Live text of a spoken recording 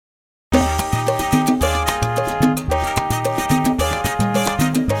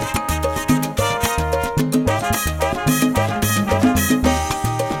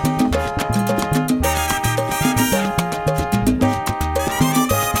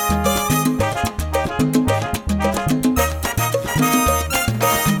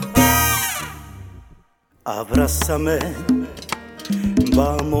Abrázame,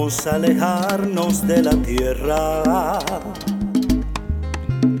 vamos a alejarnos de la tierra.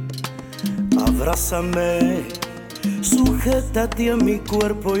 Abrázame, sujétate a mi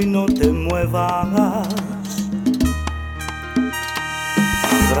cuerpo y no te muevas.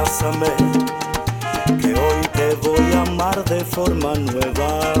 Abrázame, que hoy te voy a amar de forma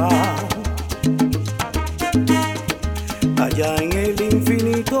nueva. Allá en el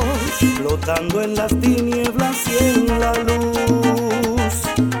infinito, flotando en las tinieblas y en la luz,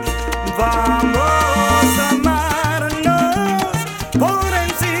 vamos a amarnos por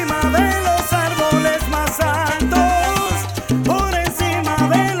encima de los árboles más altos, por encima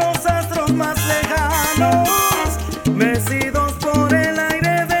de los astros más lejanos, mecidos por el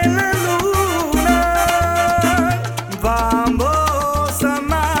aire de la luna. Vamos a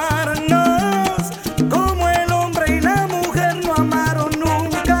amarnos como el hombre y la mujer no amaron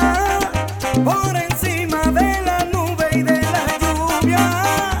nunca, por encima de la nube y de la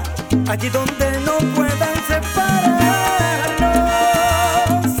lluvia, allí donde no puedan separarnos.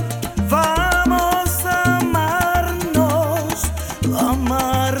 Vamos a amarnos,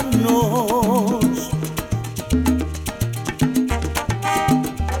 amarnos.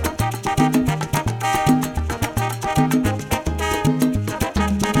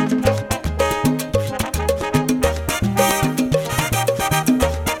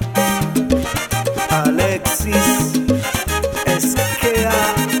 Alexis Esquea,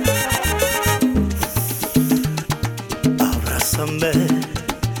 abrázame,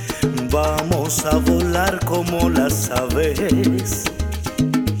 vamos a volar como las aves.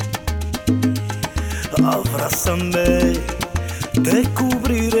 Abrázame, te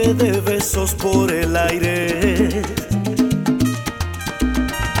cubriré de besos por el aire.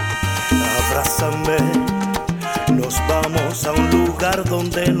 Abrázame, nos vamos a un lugar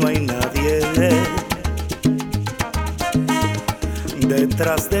donde no hay nadie.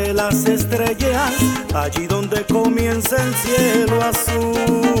 Detrás de las estrellas, allí donde comienza el cielo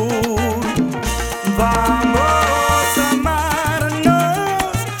azul. Vamos a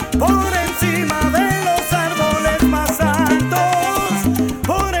amarnos por encima de los árboles más altos,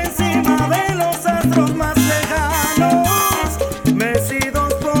 por encima de los astros más lejanos,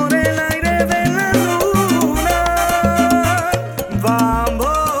 mecidos por el aire de la luna.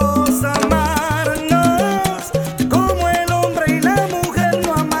 Vamos a amarnos como el hombre y la mujer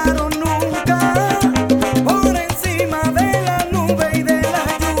no amaron nunca, por encima de la nube y de la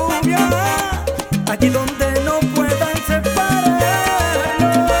lluvia, allí donde no puedan separarnos.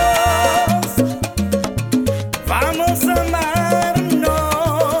 Vamos a amarnos.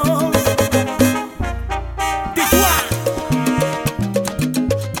 ¡Ticua!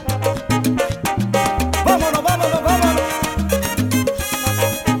 Vámonos, vámonos, vámonos.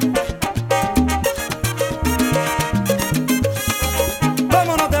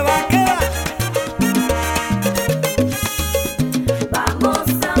 Vámonos de vaquera. Vamos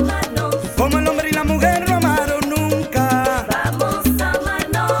a amarnos, Como el hombre y la mujer no amaron nunca, vamos a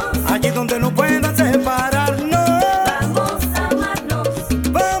amarnos, allí donde no puedan separarnos. vamos a amarnos,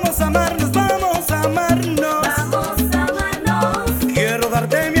 Vamos a amarnos, vamos a amarnos. vamos a amarnos, Quiero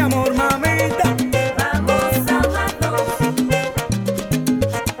darte mi amor, mamita. vamos a amarnos,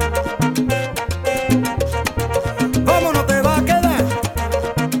 Vámonos, te va a quedar.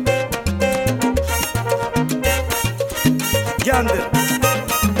 Yander,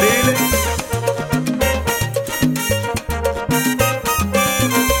 dile.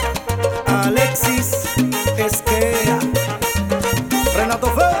 Alexis